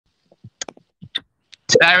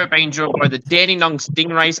Today we're being joined by the Dandenong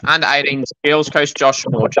Stingrays under-18s girls coach Josh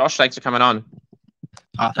Moore. Josh, thanks for coming on.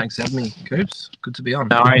 Thanks for having me, Coops. Good to be on.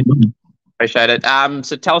 No, I appreciate it.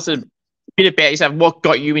 So tell us a bit about yourself. What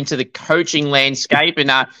got you into the coaching landscape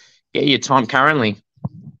and your time currently?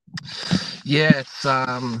 Yeah, it's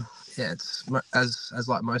as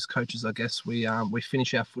like most coaches, I guess we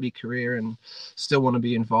finish our footy career and still want to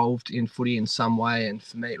be involved in footy in some way. And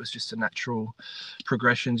for me, it was just a natural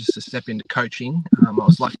progression just to step into coaching. I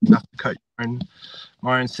was lucky enough to coach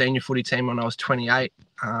my own senior footy team when I was 28,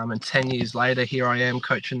 and 10 years later, here I am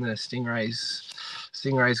coaching the Stingrays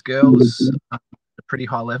girls at a pretty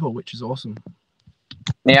high level, which is awesome.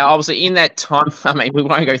 Now, obviously, in that time, I mean, we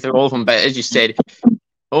won't go through all of them, but as you said,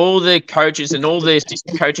 all the coaches and all the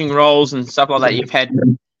assistant coaching roles and stuff like that you've had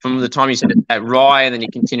from the time you said at Rye, and then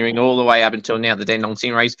you're continuing all the way up until now the Dandenong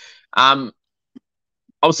Stingrays.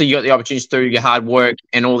 Obviously, you got the opportunities through your hard work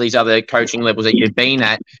and all these other coaching levels that you've been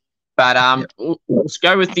at. But let's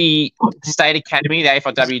go with the State Academy, the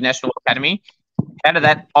AFLW National Academy. How did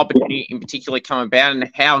that opportunity in particular come about, and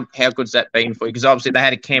how good's that been for you? Because obviously they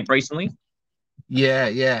had a camp recently.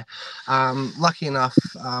 Yeah. Lucky enough,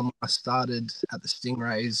 I started at the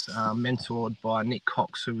Stingrays, mentored by Nick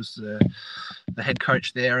Cox, who was the head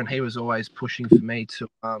coach there, and he was always pushing for me to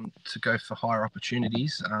go for higher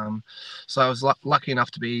opportunities. So I was lucky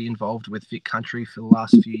enough to be involved with Vic Country for the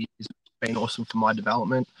last few years. It's been awesome for my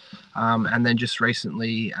development. And then just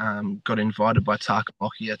recently got invited by Tarka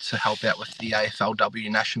Lockyer to help out with the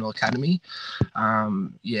AFLW National Academy.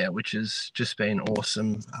 Which has just been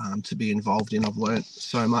awesome to be involved in. I've learnt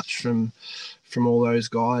so much from all those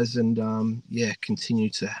guys, and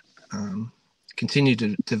continue to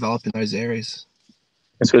develop in those areas.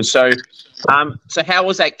 That's good. So how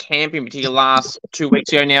was that camp in particular last 2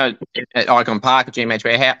 weeks ago now at Icon Park at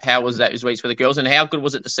GMHB? How was that those weeks for the girls, and how good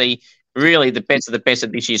was it to see really the best of the best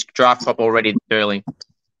of this year's draft crop already early?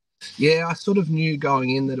 Yeah, I sort of knew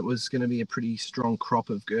going in that it was going to be a pretty strong crop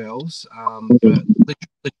of girls, but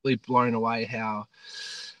literally blown away how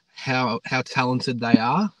talented they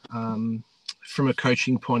are. From a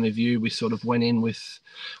coaching point of view, we sort of went in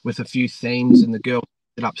with a few themes, and the girls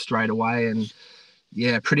picked it up straight away. And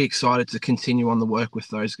yeah, pretty excited to continue on the work with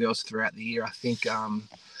those girls throughout the year. I think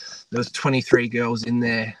there was 23 girls in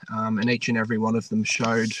there, and each and every one of them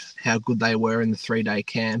showed how good they were in the 3-day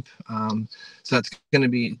camp. So it's going to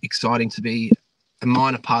be exciting to be a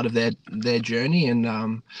minor part of their journey,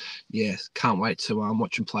 and can't wait to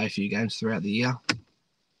watch them play a few games throughout the year.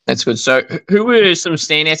 That's good. So who were some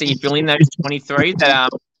standouts that you feel in those 23 that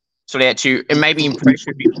stood out to you and maybe impressed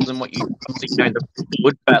you more than what you obviously know the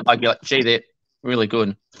would, but like you're like, gee, they're really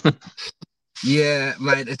good? Yeah,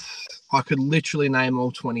 mate, I could literally name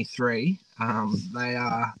all 23. They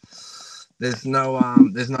are. There's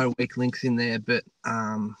no weak links in there, but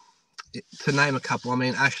to name a couple, I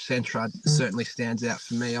mean, Ash Centra certainly stands out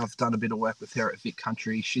for me. I've done a bit of work with her at Vic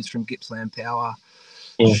Country. She's from Gippsland Power.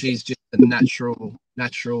 Yeah. She's just a natural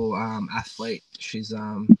athlete. She's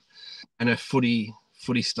and her footy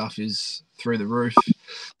stuff is through the roof.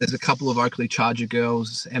 There's a couple of Oakley Charger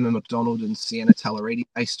girls, Emma McDonald and Sienna Tallaridi.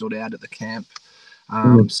 They stood out at the camp.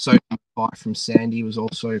 Sophie from Sandy was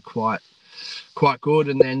also quite good.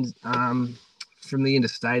 And then from the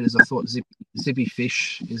interstaters, I thought Zippy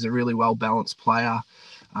Fish is a really well-balanced player,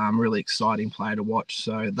 really exciting player to watch.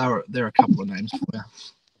 So there are a couple of names for you.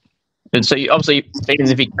 And so you obviously been in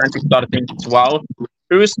the Vic Country side of things as well.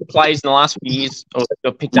 Who are some players in the last few years or that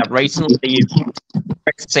you've picked up recently that you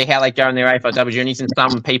expect to see how they go in their AFLW journeys, and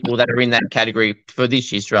some people that are in that category for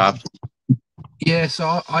this year's draft? Yeah,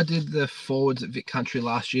 so I did the forwards at Vic Country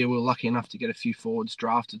last year. We were lucky enough to get a few forwards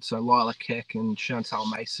drafted. So Lila Keck and Chantal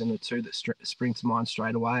Mason are two that spring to mind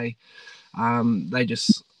straight away. They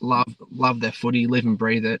just love their footy, live and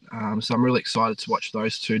breathe it. So I'm really excited to watch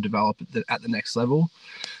those two develop at the next level.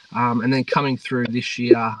 And then coming through this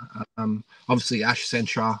year, obviously Ash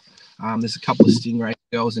Centra. There's a couple of Stingray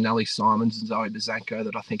girls and Ellie Simons and Zoe DeZanko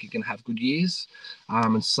that I think are going to have good years.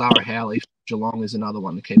 And Sarah Howley from Geelong is another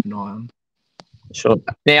one to keep an eye on. Sure.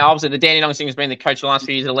 Now, obviously, the Dandenong Stingrays has been the coach the last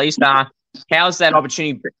few years at least. How's that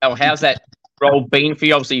opportunity, or how's that role been for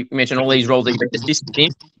you? Obviously, you mentioned all these roles that you've been assisted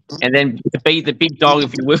in, and then to be the big dog,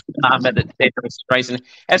 if you will, at the Dandenong Stingrays and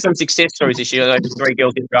have some success stories this year. Those 3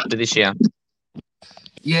 girls get drafted this year.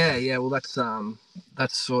 Yeah. Well, that's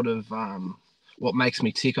sort of what makes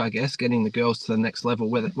me tick, I guess, getting the girls to the next level,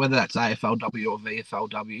 whether that's AFLW or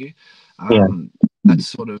VFLW.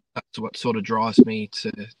 That's what sort of drives me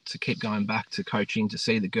to keep going back to coaching, to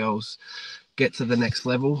see the girls get to the next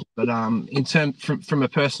level. But from a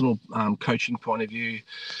personal coaching point of view,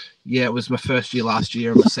 yeah, it was my first year last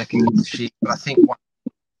year and my second year this year. But I think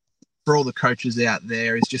for all the coaches out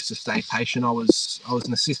there is just to stay patient. I was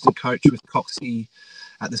an assistant coach with Coxie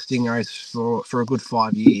at the Stingrays for a good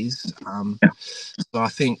 5 years. So I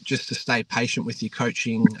think just to stay patient with your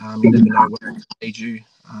coaching, you never know where it can lead you.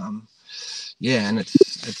 And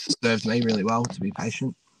it's served me really well to be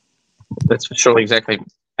patient. That's for sure, exactly.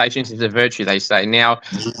 Patience is a virtue, they say. Now,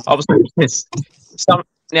 obviously,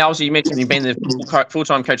 obviously, you mentioned you've been the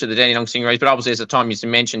full-time coach of the Dandenong Stingrays, but obviously, as a time you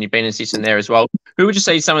mentioned, you've been an assistant there as well. Who would you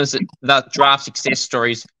say some of the draft success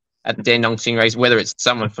stories at the Dandenong Stingrays, whether it's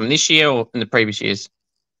someone from this year or in the previous years?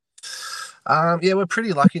 We're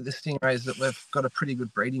pretty lucky at the Stingrays that we've got a pretty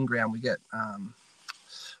good breeding ground. We get,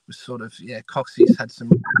 Coxie's had some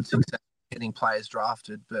good success getting players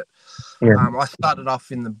drafted, but I started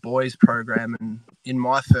off in the boys program, and in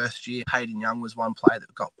my first year, Hayden Young was one player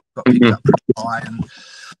that got picked up pretty high, and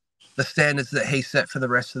the standards that he set for the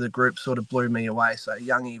rest of the group sort of blew me away. So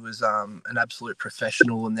Youngie was an absolute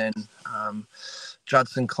professional, and then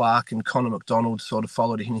Judson Clark and Connor McDonald sort of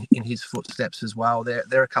followed in his footsteps as well. There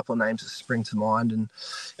are a couple of names that spring to mind. And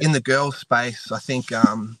in the girls' space, I think,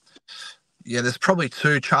 there's probably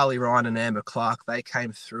two, Charlie Ryan and Amber Clark. They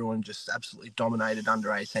came through and just absolutely dominated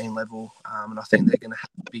under 18 level. And I think they're going to have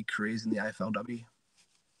big careers in the AFLW.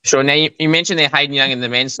 Sure. Now, you mentioned there Hayden Young in the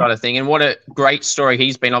men's side of thing, and what a great story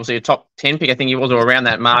he's been. Obviously, a top 10 pick, I think he was, or around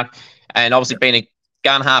that mark, and obviously been a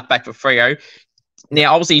gun half-back for Freo.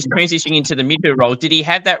 Now, obviously, he's transitioning into the midfield role. Did he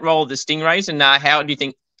have that role at the Stingrays, and how do you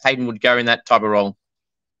think Hayden would go in that type of role?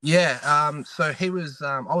 Yeah, so he was.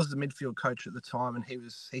 I was the midfield coach at the time, and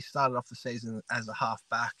he started off the season as a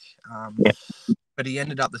half-back. But he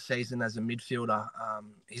ended up the season as a midfielder.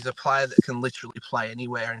 He's a player that can literally play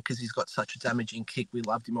anywhere, and because he's got such a damaging kick, we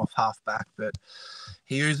loved him off half-back. But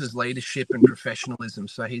he uses leadership and professionalism.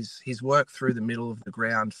 So his work through the middle of the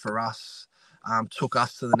ground for us took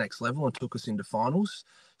us to the next level and took us into finals.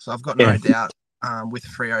 So I've got no doubt with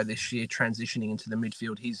Freo this year transitioning into the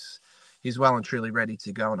midfield, he's well and truly ready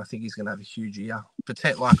to go, and I think he's going to have a huge year.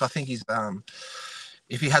 I think he's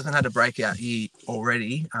if he hasn't had a breakout year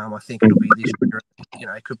already, I think it'll be this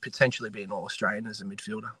year. It could potentially be an All-Australian as a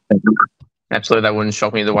midfielder. Absolutely, that wouldn't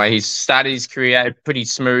shock me the way he's started his career pretty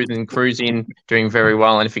smooth and cruising, doing very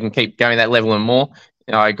well. And if he can keep going that level and more,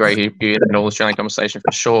 I agree. He'd be an All-Australian conversation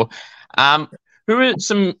for sure. Who are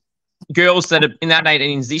some girls that are in that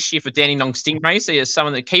 18s this year for Dandenong Stingrays? So there's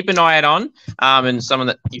someone that keep an eye out on, and someone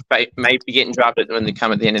that you may be getting drafted when they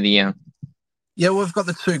come at the end of the year. Yeah, we've got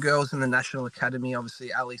the two girls in the National Academy,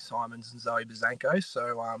 obviously Ali Simons and Zoe Bazanko.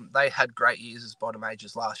 So they had great years as bottom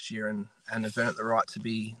ages last year and have earned the right to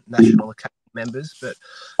be National Academy members. But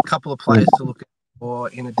a couple of players to look at for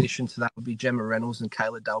in addition to that would be Gemma Reynolds and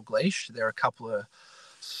Kayla Dalgleish. There are a couple of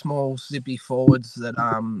small, zippy forwards that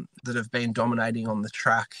have been dominating on the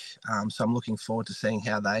track. So I'm looking forward to seeing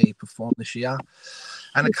how they perform this year.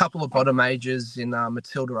 And a couple of bottom ages in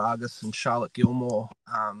Matilda Argus and Charlotte Gilmore.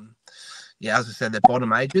 As I said, they're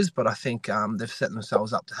bottom ages, but I think they've set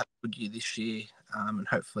themselves up to have a good year this year. And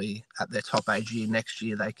hopefully at their top age year next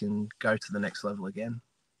year, they can go to the next level again.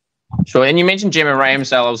 Sure. And you mentioned Gemma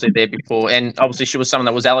Ramsdale, obviously, there before, and obviously she was someone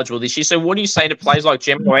that was eligible this year. So what do you say to players like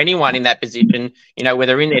Gemma or anyone in that position, where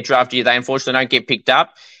they're in their draft year, they unfortunately don't get picked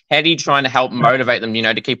up? How do you try to help motivate them,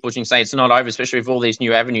 to keep pushing, say it's not over, especially if all these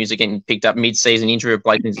new avenues are getting picked up mid-season, injury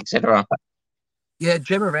replacements, etc.? Yeah,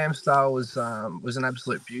 Gemma Ramsdale was an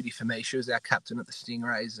absolute beauty for me. She was our captain at the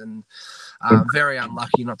Stingrays, and very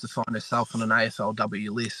unlucky not to find herself on an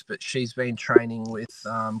AFLW list. But she's been training with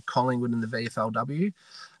Collingwood in the VFLW.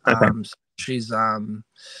 She's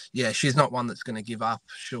not one that's going to give up.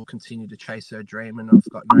 She'll continue to chase her dream, and I've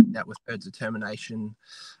got no doubt with her determination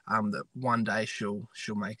that one day she'll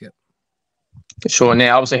make it. Sure.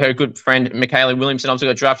 Now, obviously, her good friend, Michaela Williamson, obviously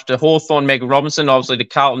got drafted to Hawthorn, Meg Robinson, obviously to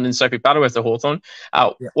Carlton, and Sophie Butterworth to Hawthorn.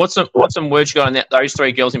 What's some words you got on those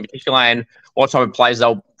three girls in particular, and what type of players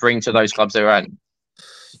they'll bring to those clubs they're at?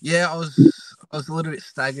 Yeah, I was a little bit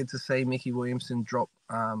staggered to see Mickey Williamson drop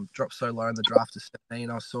so low in the draft to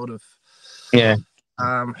 17. I was sort of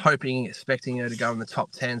expecting her to go in the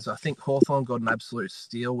top 10. So I think Hawthorn got an absolute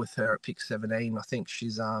steal with her at pick 17. I think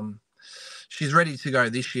she's ready to go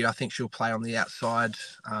this year. I think she'll play on the outside,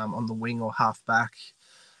 on the wing or half back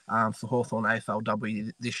for Hawthorn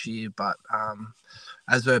AFLW this year. But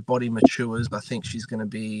as her body matures, I think she's going to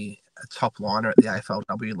be a top liner at the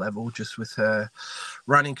AFLW level, just with her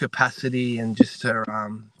running capacity and just her,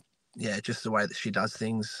 just the way that she does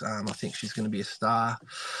things. I think she's going to be a star.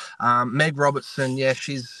 Meg Robertson,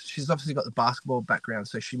 she's obviously got the basketball background,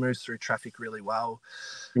 so she moves through traffic really well.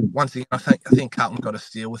 Once again, I think Carlton got a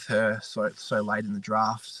steal with her so late in the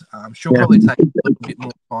draft. She'll probably take a little bit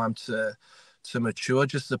more time to mature.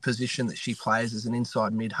 Just the position that she plays as an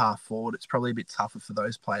inside mid half forward, it's probably a bit tougher for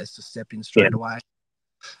those players to step in straight away.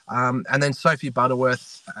 And then Sophie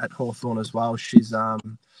Butterworth at Hawthorn as well. She's a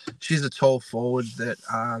tall forward that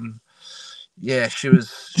she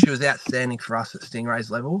was outstanding for us at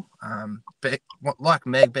Stingrays level. But like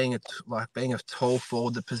Meg being a tall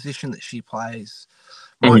forward, the position that she plays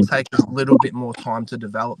might take a little bit more time to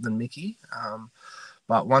develop than Mickey.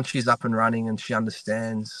 But once she's up and running and she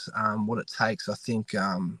understands what it takes, I think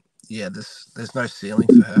there's no ceiling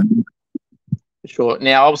for her. Sure.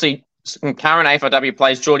 Now, obviously, some current AFLW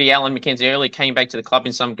players, Geordie Allen, Mackenzie Early, came back to the club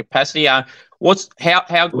in some capacity. How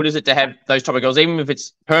good is it to have those type of girls, even if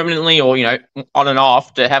it's permanently or on and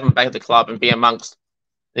off, to have them back at the club and be amongst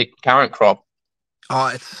the current crop? Oh,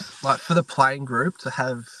 it's like for the playing group to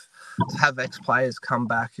have ex-players come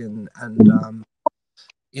back and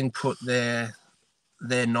input their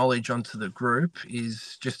knowledge onto the group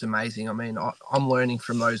is just amazing. I mean, I'm learning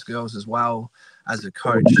from those girls as well as a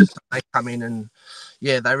coach. They come in and,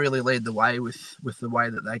 they really lead the way with the way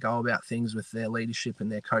that they go about things with their leadership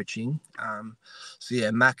and their coaching.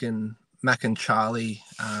 Mac and Charlie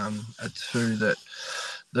are two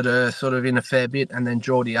that are sort of in a fair bit. And then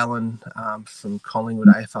Geordie Allen from Collingwood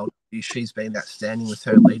AFLW, she's been outstanding with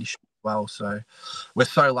her leadership as well. So we're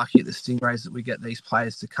so lucky at the Stingrays that we get these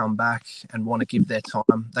players to come back and want to give their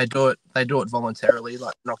time. They do it voluntarily,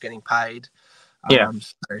 like not getting paid.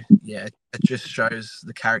 It just shows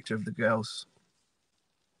the character of the girls.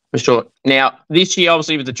 For sure. Now, this year,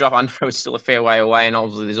 obviously, with the drop, I know it's still a fair way away, and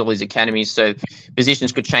obviously there's all these academies, so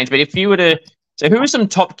positions could change. But if you were to, so who are some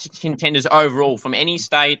top contenders overall from any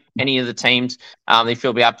state, any of the teams they feel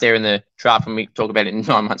will be up there in the draft when we talk about it in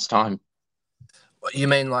 9 months' time? You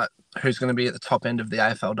mean like who's going to be at the top end of the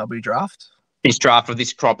AFLW draft? This draft of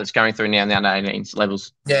this crop that's going through now in the under-18s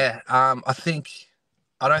levels. Yeah, I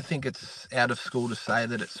don't think it's out of school to say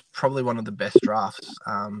that it's probably one of the best drafts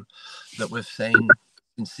that we've seen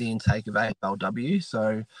since the intake of AFLW.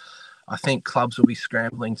 So I think clubs will be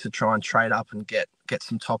scrambling to try and trade up and get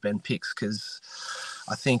some top end picks because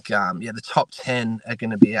I think the top 10 are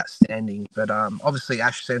going to be outstanding. But obviously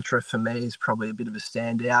Ash Centra for me is probably a bit of a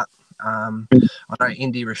standout. I know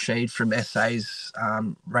Indy Rashid from SA's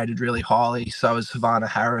rated really highly. So is Havana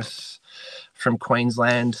Harris from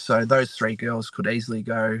Queensland. So those three girls could easily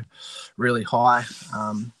go really high.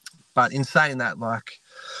 But in saying that,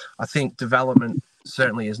 I think development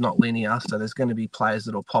certainly is not linear. So there's going to be players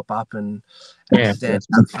that will pop up and stand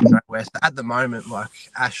out from nowhere. So at the moment,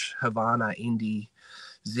 Ash, Havana, Indy,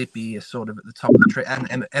 Zippy are sort of at the top of the tree.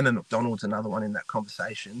 And Emma McDonald's another one in that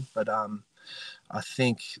conversation. But I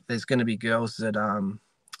think there's going to be girls that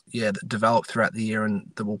that develop throughout the year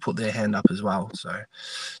and that will put their hand up as well. So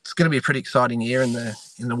it's going to be a pretty exciting year in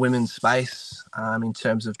the women's space in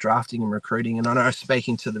terms of drafting and recruiting. And I know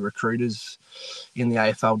speaking to the recruiters in the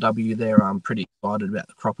AFLW, they're pretty excited about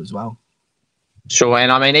the crop as well. Sure,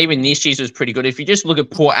 and I mean, even this year's was pretty good. If you just look at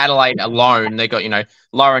Port Adelaide alone, they got,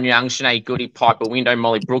 Lauren Young, Sinead Goody, Piper Window,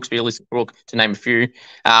 Molly Brooksby, Alyssa Brooke, to name a few.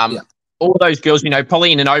 All those girls,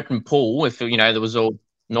 probably in an open pool, if, there was all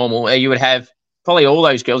normal, you would have probably all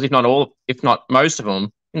those girls, if not most of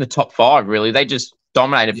them, in the top 5, really. They just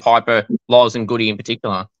dominated Piper, Loz, and Goody in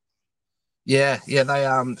particular. Yeah, they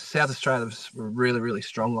South Australia were really, really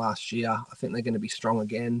strong last year. I think they're going to be strong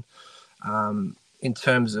again. In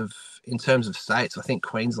terms of states, I think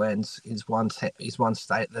Queensland is one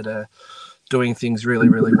state that are doing things really,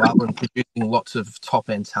 really well and producing lots of top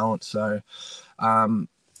end talent. So,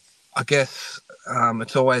 I guess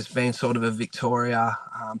it's always been sort of a Victoria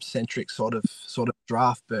centric sort of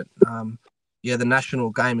draft, but the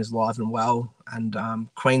national game is live and well, and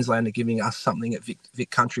Queensland are giving us something at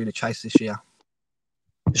Vic Country to chase this year.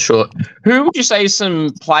 Sure. Who would you say is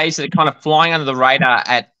some players that are kind of flying under the radar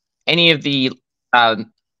at any of the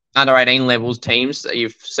under 18 levels teams that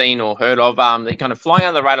you've seen or heard of? They're kind of flying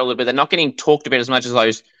under the radar a little bit. They're not getting talked about as much as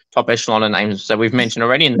those top echelon names that we've mentioned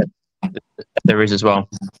already, and that there is as well.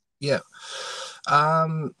 Yeah. It's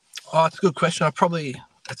a good question.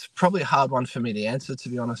 It's probably a hard one for me to answer, to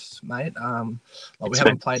be honest, mate. We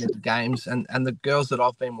haven't played any games, and the girls that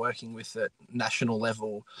I've been working with at national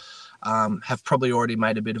level have probably already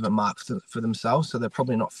made a bit of a mark for themselves, so they're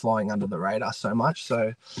probably not flying under the radar so much.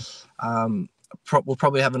 So we'll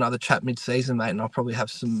probably have another chat mid-season, mate, and I'll probably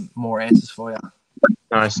have some more answers for you.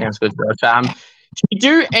 No, sounds good. Do you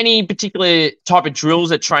do any particular type of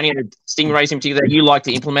drills at training at Stingrays in particular that you like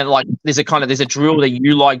to implement? Like there's a drill that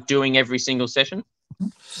you like doing every single session?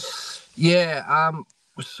 Yeah,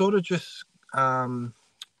 we're sort of just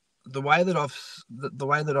the way that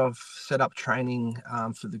I've set up training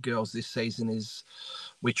for the girls this season is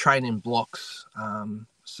we train in blocks.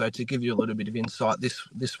 So to give you a little bit of insight,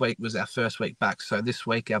 this week was our first week back. So this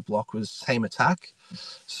week our block was team attack.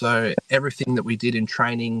 So everything that we did in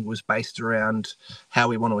training was based around how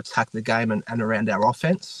we want to attack the game and around our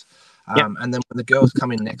offense. And then when the girls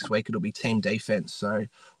come in next week, it'll be team defense. So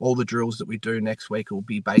all the drills that we do next week will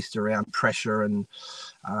be based around pressure and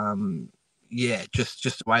just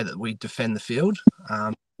the way that we defend the field.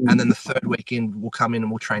 And then the third weekend we'll come in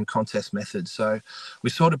and we'll train contest methods. So we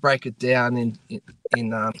sort of break it down in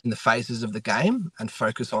the phases of the game and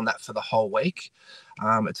focus on that for the whole week.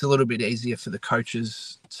 It's a little bit easier for the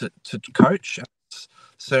coaches to coach. It's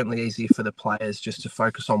certainly easier for the players just to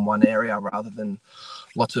focus on one area rather than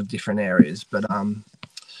lots of different areas. But I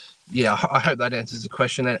hope that answers the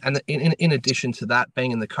question. And in addition to that, being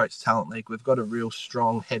in the Coach Talent League, we've got a real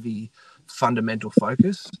strong, heavy fundamental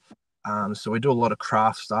focus. So we do a lot of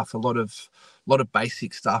craft stuff, a lot of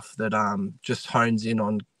basic stuff that just hones in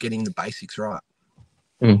on getting the basics right.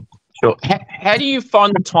 Sure. How do you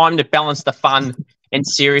find the time to balance the fun and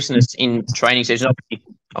seriousness in training sessions?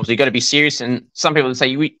 Obviously, you've got to be serious, and some people say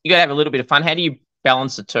you got to have a little bit of fun. How do you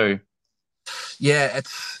balance the two? Yeah,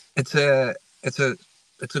 it's a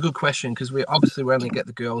good question, because we only get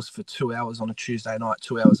the girls for 2 hours on a Tuesday night,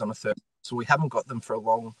 2 hours on a Thursday, so we haven't got them for a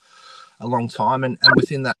long time, and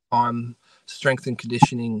within that time, strength and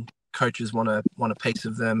conditioning coaches want a piece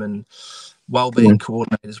of them, and wellbeing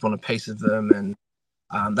coordinators want a piece of them,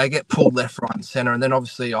 and they get pulled left, right, and center. And then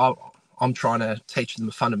obviously I'm trying to teach them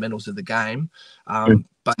the fundamentals of the game.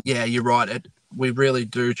 But yeah, you're right. We really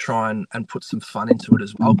do try and put some fun into it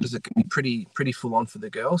as well, because it can be pretty full on for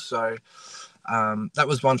the girls. So that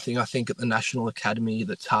was one thing I think at the National Academy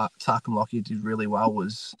that Tarkham Lockyer did really well,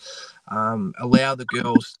 was allow the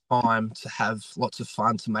girls time to have lots of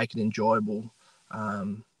fun, to make it enjoyable.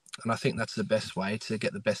 And I think that's the best way to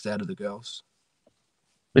get the best out of the girls.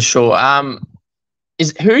 For sure.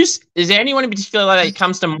 Is there anyone in particular that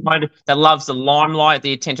comes to mind that loves the limelight,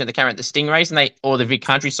 the attention of the camera at the Stingrays or the Vic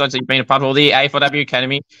Countrysides that you've been a part of, or the AFLW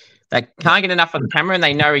Academy? They can't get enough of the camera, and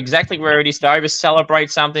they know exactly where it is to over celebrate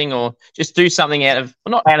something or just do something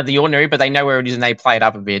not out of the ordinary, but they know where it is and they play it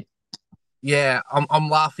up a bit. Yeah, I'm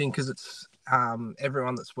laughing because it's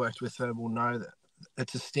everyone that's worked with her will know that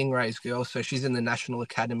it's a Stingrays girl. So she's in the National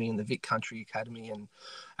Academy and the Vic Country Academy and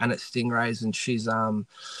at Stingrays, and she's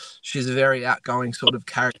a very outgoing sort of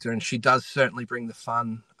character, and she does certainly bring the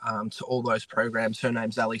fun to all those programs. Her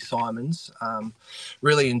name's Ali Simons.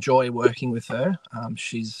 Really enjoy working with her.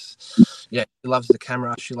 She loves the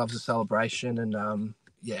camera. She loves the celebration, and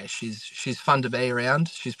she's fun to be around.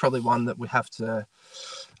 She's probably one that we have to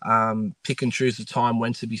pick and choose the time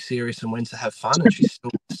when to be serious and when to have fun, and she's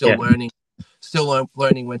still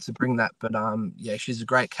learning when to bring that. But she's a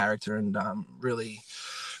great character, and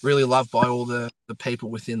really loved by all the people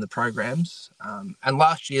within the programs. And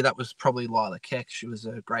last year that was probably Lila Keck. She was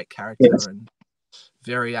a great character and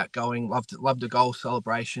very outgoing. Loved a goal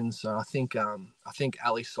celebration. So I think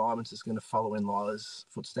Ali Simons is going to follow in Lila's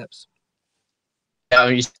footsteps.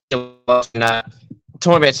 You still talking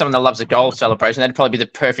about someone that loves a goal celebration. That'd probably be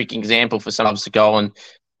the perfect example for someone who loves the goal and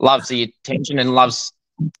loves the attention and loves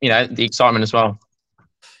the excitement as well.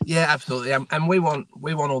 Yeah, absolutely. And we want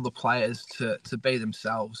all the players to be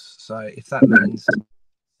themselves. So if that means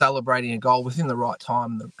celebrating a goal within the right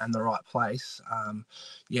time and the right place,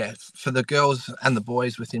 for the girls and the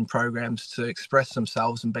boys within programs to express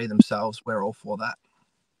themselves and be themselves, we're all for that.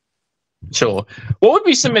 Sure. What would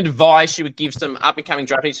be some advice you would give some up-and-coming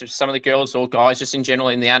draftees, to some of the girls or guys just in general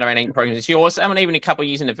in the under-18 programs this year, or someone even a couple of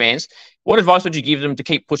years in advance? What advice would you give them to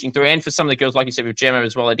keep pushing through? And for some of the girls, like you said, with Gemma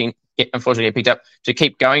as well, they didn't unfortunately get picked up, to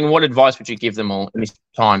keep going. What advice would you give them all in this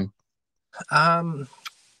time?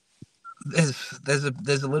 There's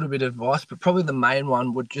a little bit of advice, but probably the main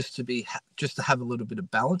one would just to have a little bit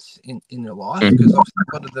of balance in your life, because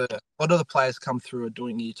obviously a lot of the players come through are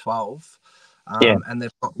doing year 12. And they've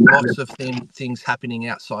got lots of things happening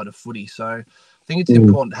outside of footy. So I think it's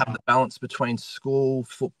important to have the balance between school,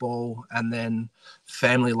 football, and then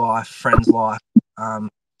family life, friends life.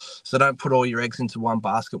 So don't put all your eggs into one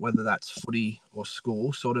basket, whether that's footy or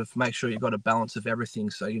school. Sort of make sure you've got a balance of everything,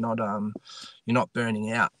 so you're not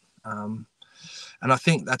burning out. And I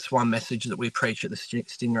think that's one message that we preach at the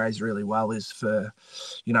Stingrays really well, is for,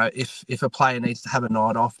 if a player needs to have a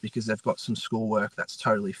night off because they've got some schoolwork, that's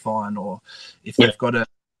totally fine. Or if they've got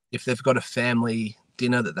a family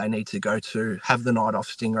dinner that they need to go to, have the night off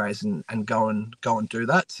Stingrays and go and do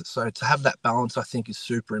that. So to have that balance, I think, is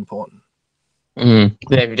super important. Yeah,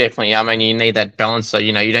 definitely. I mean, you need that balance, so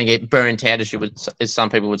you don't get burnt out, as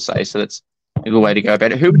some people would say. So that's a good way to go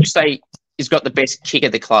about it. Who would you say has got the best kick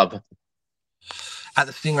at the club? At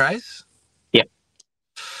the Stingrays? Yeah.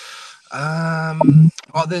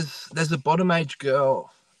 Oh, there's a bottom age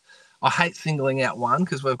girl. I hate singling out one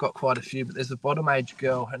because we've got quite a few, but there's a bottom age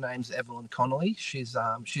girl. Her name's Evelyn Connolly. She's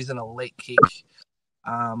an elite kick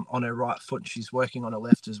on her right foot. She's working on her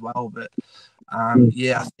left as well. But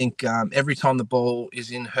yeah, I think every time the ball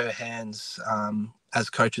is in her hands, as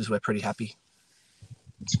coaches, we're pretty happy.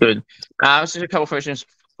 It's good. Just a couple of questions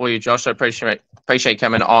for you, Josh. I appreciate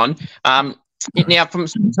coming on. Now, in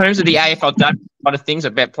terms of the AFL side of things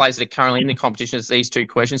about players that are currently in the competition, it's these two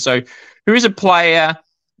questions. So, who is a player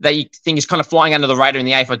that you think is kind of flying under the radar in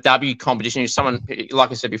the AFLW competition? Who's someone,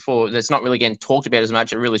 like I said before, that's not really getting talked about as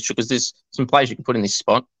much? It really should, because there's some players you can put in this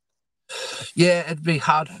spot. Yeah, it'd be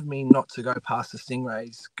hard for me not to go past the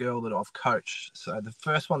Stingrays girl that I've coached. So the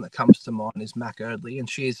first one that comes to mind is Mac Erdley, and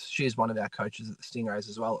she's one of our coaches at the Stingrays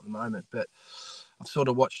as well at the moment. But I've sort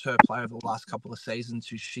of watched her play over the last couple of seasons.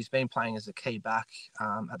 She's been playing as a key back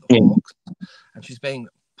at the Hawks, and she's been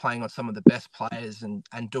playing on some of the best players and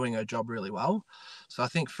doing her job really well. So I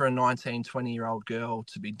think for a 19, 20-year-old girl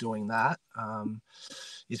to be doing that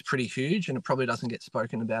is pretty huge, and it probably doesn't get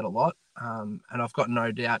spoken about a lot. And I've got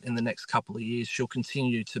no doubt in the next couple of years she'll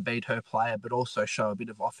continue to beat her player, but also show a bit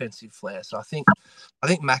of offensive flair. So I think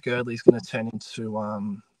Mac Erdley is going to turn into a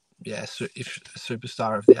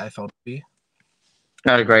superstar of the AFLW.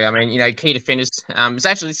 I agree. I mean, key defenders.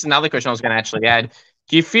 This is another question I was going to actually add.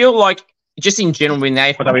 Do you feel like, just in general in the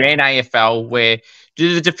AFLW and AFL, where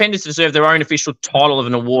do the defenders deserve their own official title of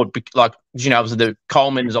an award? Like, obviously the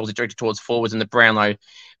Coleman is obviously directed towards forwards and the Brownlow.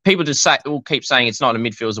 People just will keep saying it's not a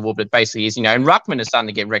midfielder's award, but it basically is, and Ruckman is starting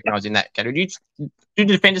to get recognised in that category. Do the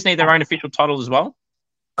defenders need their own official title as well?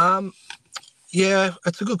 Yeah,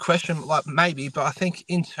 it's a good question. Like, maybe, but I think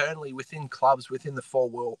internally within clubs, within the four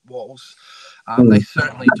walls, they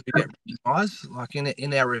certainly do get recognised. Like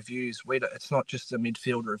in our reviews, it's not just a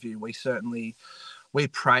midfield review. We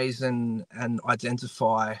praise and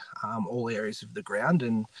identify all areas of the ground,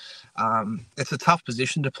 and it's a tough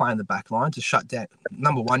position to play in the back line to shut down.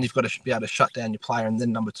 Number one, you've got to be able to shut down your player, and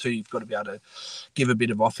then number two, you've got to be able to give a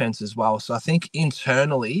bit of offense as well. So I think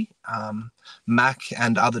internally, Mac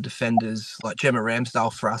and other defenders like Gemma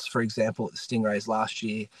Ramsdale for us, for example, at the Stingrays last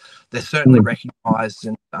year, they're certainly recognised,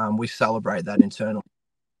 and we celebrate that internally.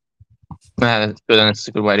 That's good, and it's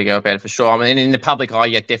a good way to go about it for sure. I mean, in the public eye,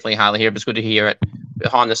 you definitely hardly hear it, but it's good to hear it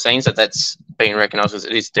behind the scenes that's being recognised as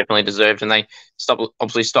it is definitely deserved, and they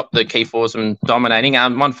obviously stop the key forwards from dominating.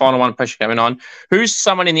 One final one, pressure coming on. Who's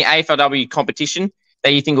someone in the AFLW competition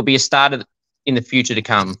that you think will be a starter in the future to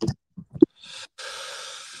come?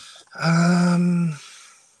 I'll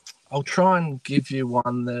try and give you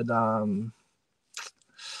one that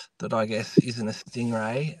I guess isn't a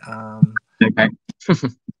Stingray. Okay.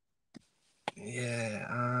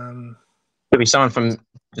 Yeah. Could be someone from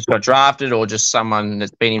just got drafted, or just someone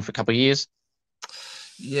that's been in for a couple of years.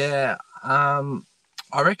 Yeah.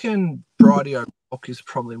 I reckon Bridie O'Rourke is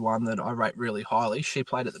probably one that I rate really highly. She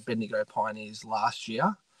played at the Bendigo Pioneers last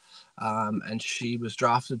year, and she was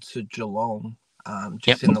drafted to Geelong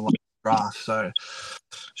in the last draft. So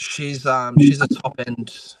she's a top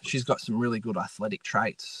end. She's got some really good athletic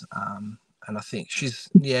traits. And I think she's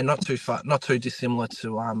not too dissimilar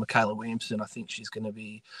to Michaela Williamson. I think she's going to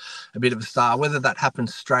be a bit of a star. Whether that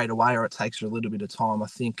happens straight away or it takes her a little bit of time, I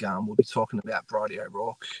think we'll be talking about Bridie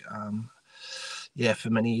O'Rourke, for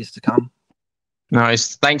many years to come.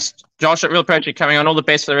 Nice. Thanks, Josh. I really appreciate you coming on. All the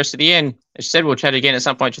best for the rest of the year. And as you said, we'll chat again at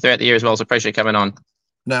some point throughout the year as well. So appreciate you coming on.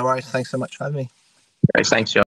 No worries. Thanks so much for having me. Great. Thanks, Josh.